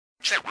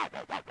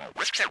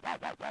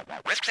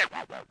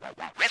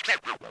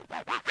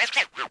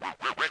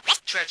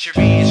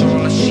Treachery is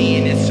all I see,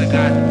 and it's a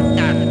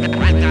goddamn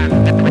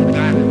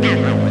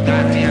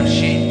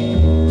shit.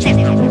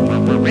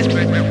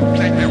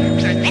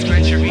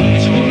 Treachery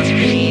is all I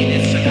see, and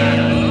it's a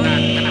goddamn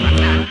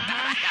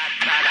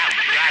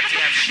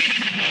shit.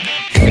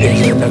 It is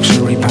a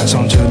luxury pass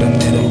on to the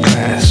middle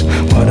class,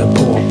 while the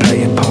poor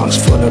playing parts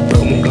full of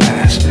broken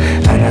glass.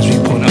 And as we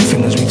point our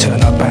fingers, we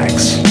turn our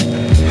backs.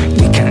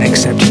 We can't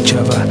accept each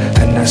other,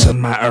 and that's a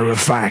matter of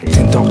fact.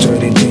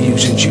 Indoctrinated into you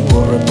since you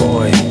were a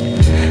boy.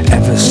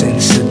 Ever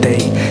since the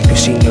day you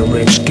seen the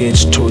rich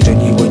kids' toys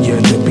and you would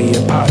yearn to be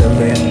a part of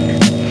it.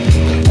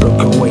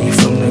 Broke away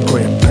from the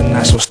grip and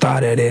that's what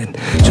started it.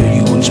 So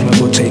you wouldn't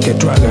smoke or take a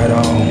drug at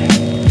all,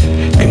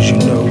 cause you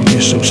know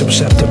you're so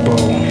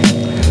susceptible.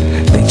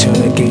 They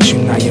turn against you,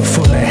 now you're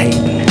full of hate.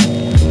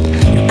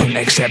 You couldn't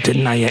accept it,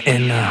 now you're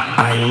in a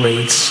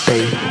irate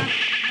state.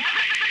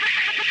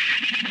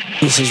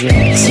 This is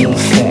Rex and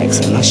flex,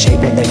 and I shape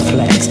what they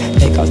flex.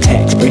 They got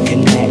text,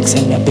 breaking necks,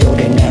 and they're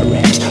building their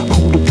reps.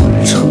 Who to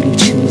bruise, who to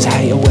choose,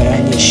 how you're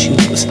wearing your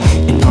shoes.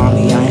 In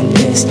army I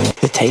enlist,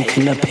 you're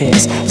taking a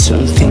piss.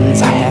 Certain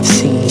things I have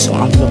seen, so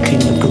I'm looking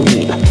to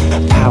green.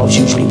 Powers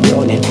usually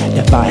building,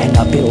 they're buying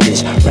up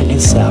buildings. Renting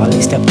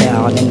cells, they're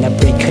bound, and they're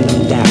breaking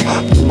them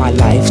down. Put my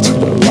life to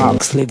the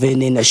rocks,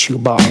 living in a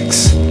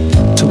shoebox.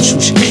 Social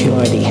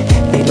security,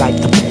 they like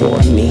to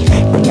bore me.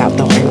 Bring out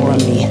the horror in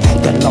me,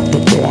 then lock the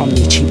door on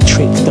me. Cheap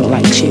tricks, don't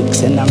like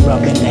chicks, and I'm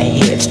rubbing their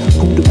hips.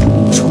 Who to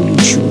bruise, who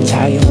to choose,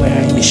 how you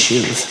wearing your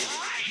shoes.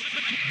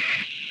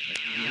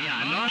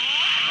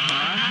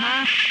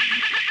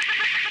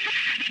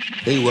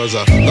 It was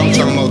a long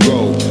time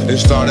ago, it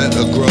started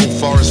to grow.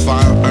 Forest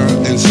fire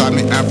burned inside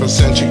me,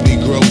 Afrocentric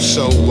Negro.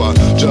 So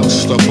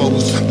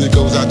juxtaposed, it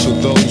goes out to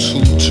those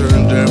who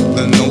turned their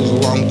nose a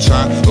long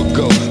time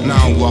ago.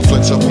 Now I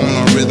flex up on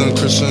a rhythm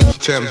Christian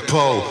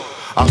tempo.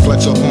 I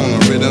flex up on a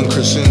rhythm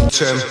Christian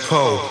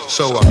tempo.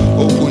 So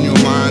open your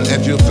mind,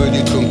 if you feel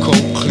you can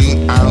cope.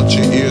 Clean out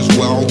your ears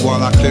well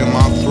while I clear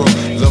my throat.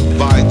 The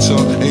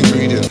vital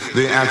ingredient,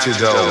 the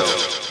antidote.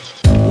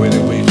 With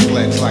it we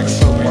flex like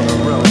soap on the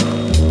road.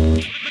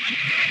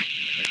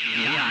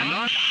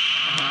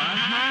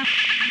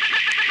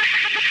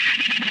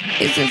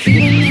 It's a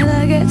feeling that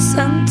I get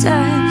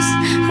sometimes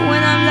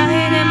when I'm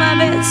lying in my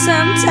bed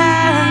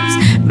sometimes.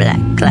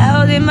 Black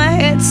cloud in my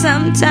head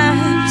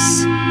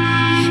sometimes.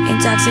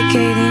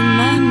 Intoxicating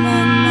my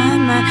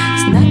mind.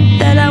 It's not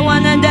that I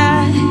wanna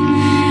die,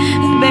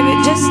 baby,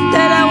 just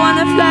that I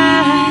wanna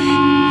fly.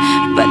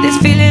 But this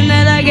feeling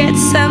that I get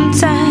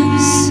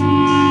sometimes,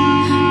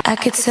 I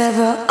could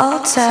sever all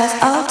ties,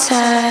 all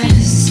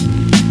ties.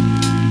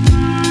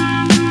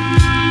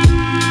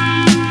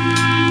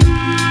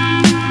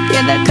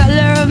 Yeah, the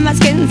color of my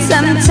skin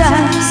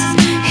sometimes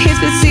is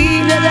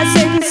perceived as a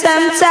sin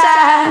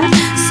sometimes.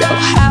 So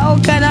how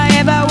can I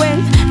ever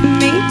win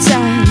me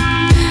time?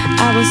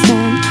 I will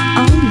stand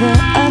on the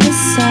other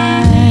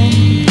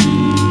side.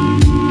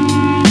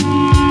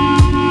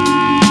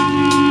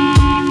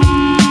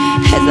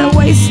 As a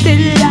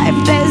wasted life,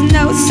 there's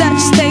no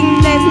such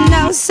thing. There's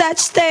no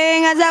such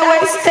thing as a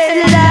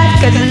wasted life.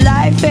 'Cause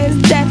life is